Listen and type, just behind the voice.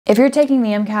If you're taking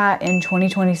the MCAT in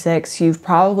 2026, you've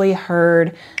probably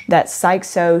heard that Psych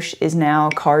Soc is now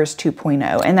CARS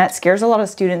 2.0, and that scares a lot of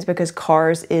students because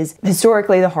CARS is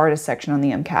historically the hardest section on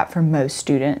the MCAT for most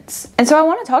students. And so I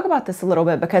want to talk about this a little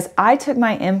bit because I took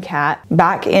my MCAT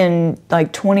back in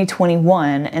like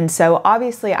 2021, and so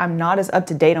obviously I'm not as up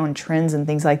to date on trends and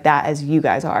things like that as you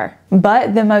guys are.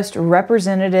 But the most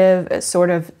representative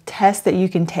sort of test that you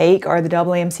can take are the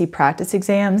AAMC practice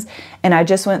exams, and I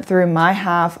just went through my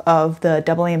half of the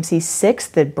AAMC 6,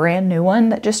 the brand new one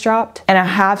that just dropped, and I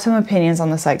have some opinions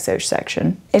on the Psych Soc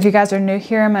section. If you guys are new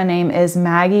here, my name is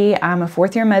Maggie. I'm a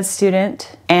fourth year med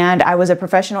student, and I was a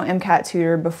professional MCAT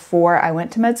tutor before I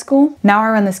went to med school. Now I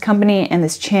run this company and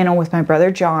this channel with my brother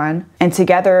John, and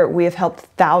together we have helped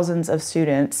thousands of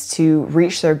students to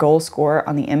reach their goal score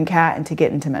on the MCAT and to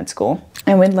get into med school.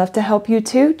 And we'd love to help you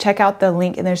too. Check out the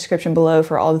link in the description below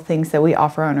for all the things that we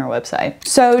offer on our website.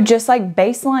 So just like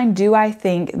baseline, do I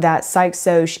think that Psych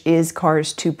Soc is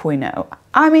CARS 2.0?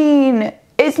 I mean,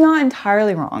 it's not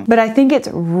entirely wrong, but I think it's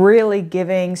really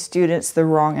giving students the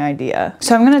wrong idea.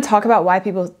 So I'm going to talk about why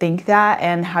people think that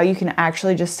and how you can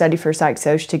actually just study for Psych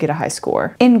Soc to get a high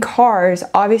score. In CARS,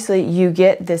 obviously you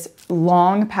get this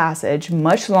long passage,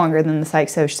 much longer than the Psych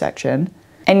Soc section,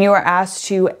 and you are asked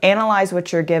to analyze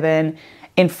what you're given,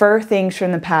 infer things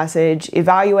from the passage,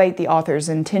 evaluate the author's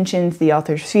intentions, the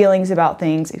author's feelings about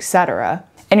things, etc.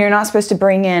 And you're not supposed to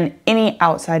bring in any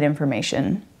outside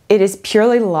information. It is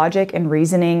purely logic and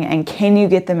reasoning, and can you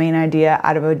get the main idea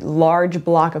out of a large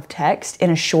block of text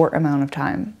in a short amount of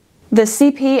time? The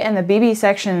CP and the BB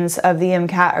sections of the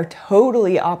MCAT are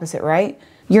totally opposite, right?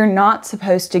 You're not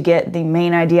supposed to get the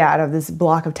main idea out of this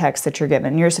block of text that you're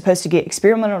given. You're supposed to get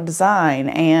experimental design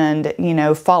and,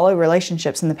 follow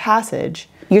relationships in the passage.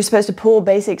 You're supposed to pull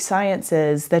basic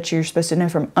sciences that you're supposed to know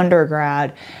from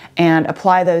undergrad and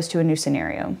apply those to a new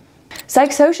scenario.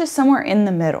 Psych Soc is somewhere in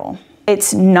the middle.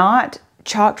 It's not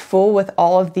chocked full with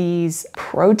all of these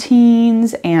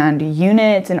proteins and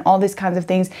units and all these kinds of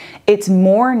things. It's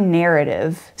more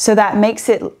narrative, so that makes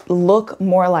it look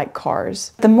more like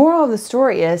CARS. The moral of the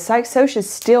story is Psych Soc is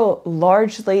still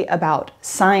largely about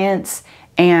science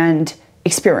and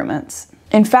experiments.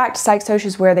 In fact, Psych Soc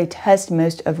is where they test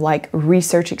most of like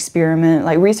research experiment,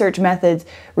 like research methods,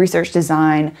 research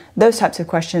design, those types of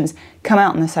questions come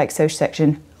out in the Psych Soc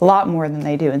section a lot more than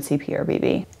they do in CP or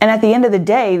BB. And at the end of the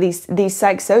day, these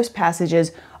Psych Soc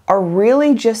passages are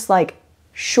really just like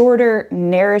shorter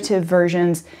narrative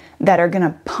versions that are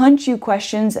gonna punch you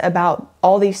questions about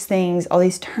all these things, all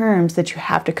these terms that you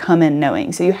have to come in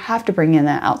knowing. So you have to bring in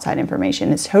that outside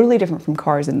information. It's totally different from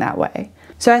CARS in that way.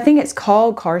 So I think it's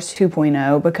called CARS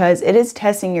 2.0 because it is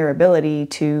testing your ability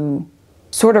to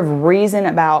sort of reason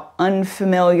about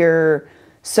unfamiliar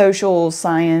social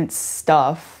science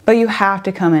stuff, but you have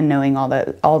to come in knowing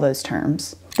all those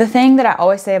terms. The thing that I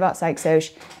always say about Psych Soc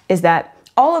is that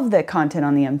all of the content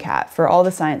on the MCAT for all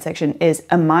the science section is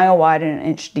a mile wide and an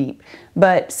inch deep,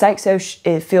 but Psych Soc,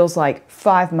 it feels like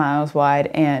 5 miles wide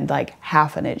and like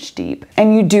half an inch deep.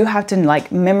 And you do have to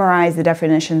like memorize the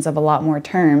definitions of a lot more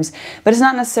terms, but it's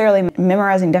not necessarily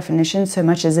memorizing definitions so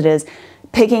much as it is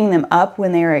picking them up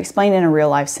when they are explained in a real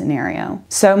life scenario.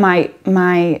 So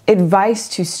my advice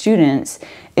to students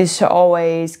is to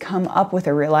always come up with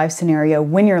a real life scenario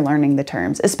when you're learning the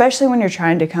terms, especially when you're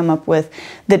trying to come up with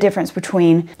the difference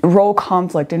between role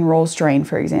conflict and role strain,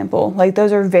 for example. Like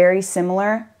those are very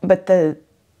similar, but the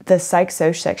Psych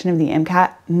Soc section of the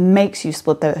MCAT makes you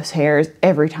split those hairs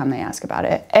every time they ask about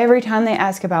it. Every time they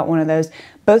ask about one of those,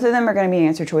 both of them are going to be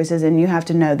answer choices and you have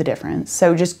to know the difference.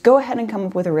 So just go ahead and come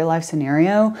up with a real life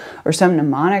scenario or some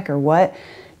mnemonic or what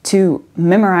to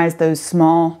memorize those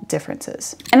small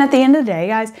differences. And at the end of the day,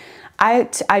 guys,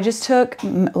 I just took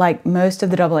like most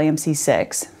of the AAMC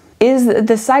 6.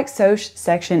 The Psych Soc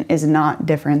section is not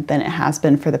different than it has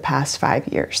been for the past 5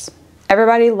 years.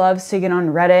 Everybody loves to get on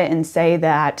Reddit and say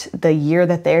that the year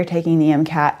that they're taking the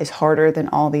MCAT is harder than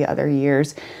all the other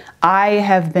years. I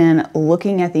have been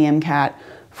looking at the MCAT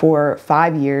for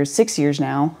 5 years, 6 years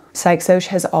now. Psych Soc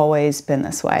has always been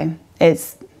this way.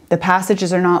 The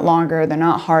passages are not longer, they're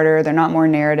not harder, they're not more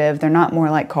narrative, they're not more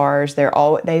like CARS,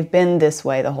 they've been this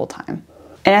way the whole time.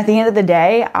 And at the end of the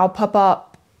day, I'll pop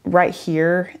up right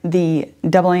here the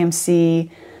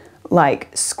AAMC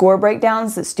like score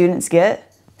breakdowns that students get.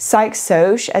 Psych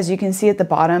Soc, as you can see at the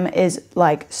bottom, is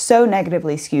like so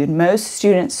negatively skewed. Most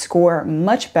students score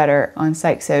much better on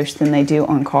Psych Soc than they do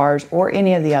on CARS or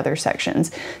any of the other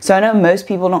sections. So I know most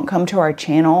people don't come to our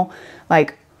channel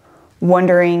like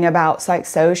wondering about Psych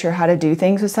Soc or how to do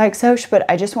things with Psych Soc, but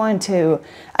I just wanted to,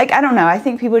 like, I don't know, I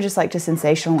think people just like to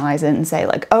sensationalize it and say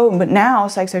like, oh, but now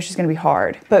Psych Soc is going to be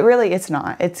hard. But really it's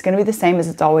not. It's going to be the same as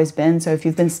it's always been. So if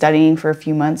you've been studying for a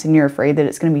few months and you're afraid that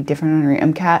it's going to be different on your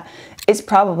MCAT, it's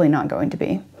probably not going to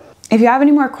be. If you have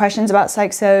any more questions about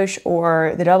Psych Soc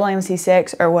or the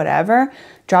AAMC6 or whatever,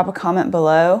 drop a comment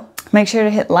below. Make sure to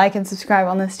hit like and subscribe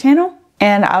on this channel,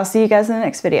 and I'll see you guys in the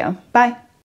next video. Bye.